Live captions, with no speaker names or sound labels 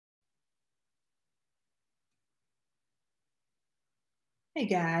Hey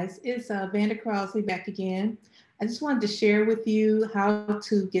guys, it's Vanda Crosley back again. I just wanted to share with you how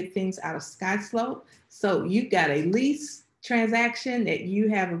to get things out of Skyslope. So you got a lease transaction that you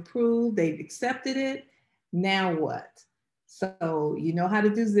have approved, they've accepted it. Now what? So you know how to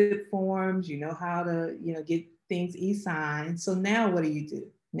do zip forms, you know how to, get things e-signed. So now what do?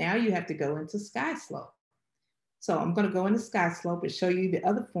 Now you have to go into Skyslope. So I'm going to go into Skyslope and show you the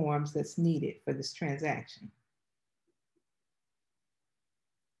other forms that's needed for this transaction.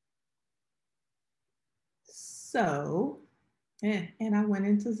 So, and I went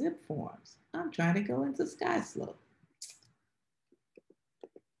into zip forms. I'm trying to go into Skyslope.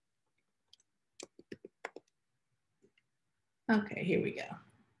 Okay, here we go.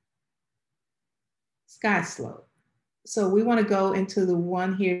 Skyslope. So we want to go into the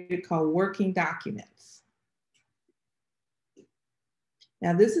one here called working documents.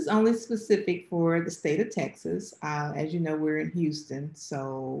 Now this is only specific for the state of Texas. As you know, we're in Houston,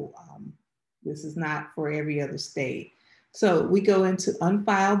 so this is not for every other state. So we go into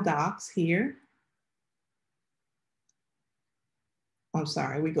unfiled docs here. I'm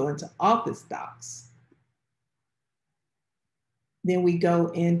sorry, we go into office docs. Then we go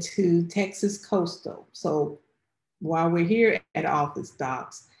into Texas Coastal. So while we're here at office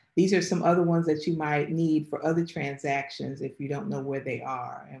docs, these are some other ones that you might need for other transactions if you don't know where they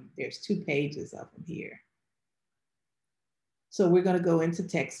are. And there's 2 pages of them here. So we're going to go into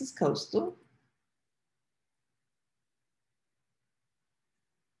Texas Coastal.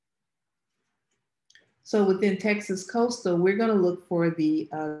 So within Texas Coastal, we're going to look for the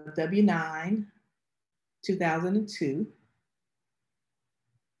W-9 2002.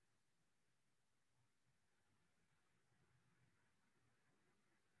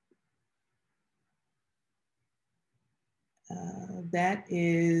 That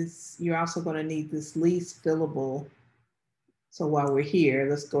is, you're also going to need this lease fillable. So while we're here,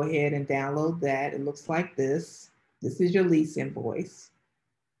 let's go ahead and download that. It looks like this. This is your lease invoice.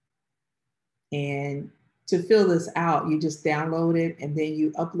 And to fill this out, you just download it and then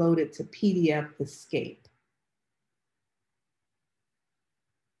you upload it to PDF Escape.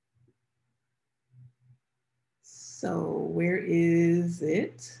 So where is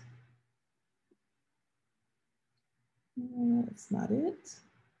it? That's not it.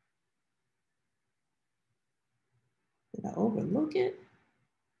 Did I overlook it?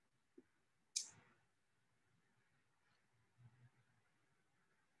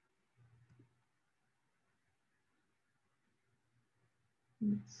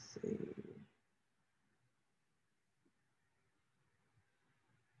 Let's see.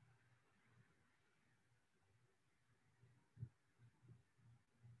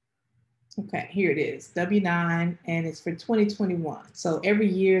 Okay, here it is, W-9, and it's for 2021. So every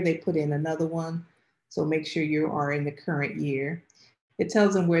year they put in another one. So make sure you are in the current year. It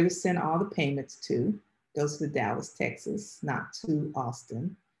tells them where to send all the payments to. Goes to Dallas, Texas, not to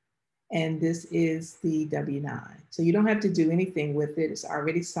Austin. And this is the W-9. So you don't have to do anything with it. It's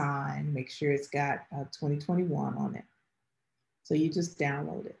already signed. Make sure it's got 2021 on it. So you just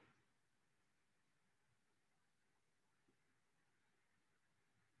download it.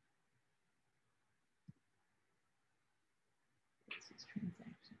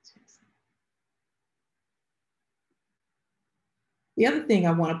 The other thing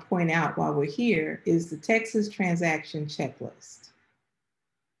I want to point out while we're here is the Texas transaction checklist.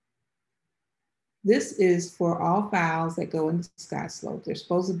 This is for all files that go into Skyslope. They're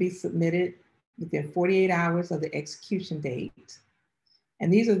supposed to be submitted within 48 hours of the execution date.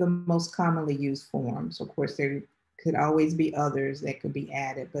 And these are the most commonly used forms. Of course, there could always be others that could be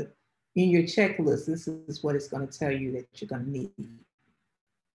added, but in your checklist, this is what it's going to tell you that you're going to need.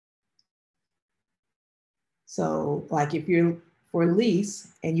 So like if you're for lease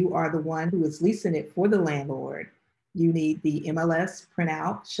and you are the one who is leasing it for the landlord, you need the MLS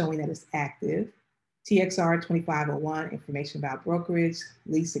printout showing that it's active, TXR 2501, information about brokerage,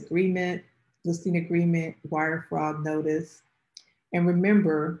 lease agreement, listing agreement, wire fraud notice. And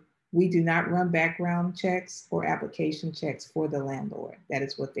remember, we do not run background checks or application checks for the landlord. That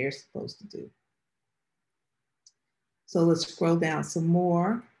is what they're supposed to do. So let's scroll down some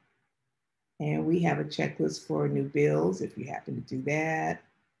more. And we have a checklist for new bills if you happen to do that.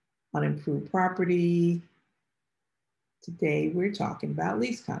 Unimproved property. Today we're talking about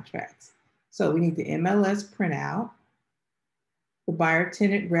lease contracts. So we need the MLS printout, the buyer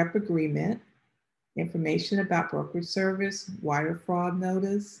tenant rep agreement, information about brokerage service, wire fraud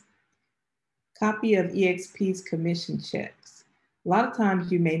notice, copy of EXP's commission checks. A lot of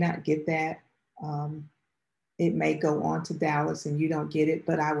times you may not get that. It may go on to Dallas and you don't get it,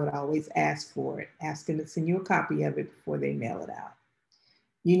 but I would always ask for it. Ask them to send you a copy of it before they mail it out.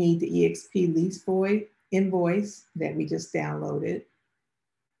 You need the EXP lease invoice that we just downloaded.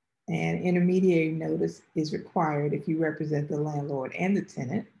 And intermediary notice is required if you represent the landlord and the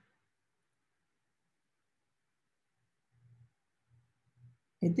tenant.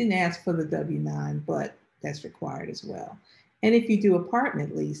 It didn't ask for the W-9, but that's required as well. And if you do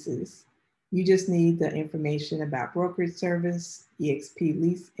apartment leases, you just need the information about brokerage service, EXP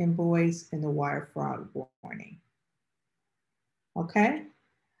lease invoice, and the wire fraud warning. Okay,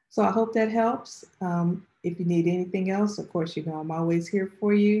 so I hope that helps. If you need anything else, of course, you know I'm always here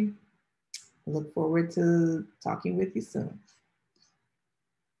for you. I look forward to talking with you soon.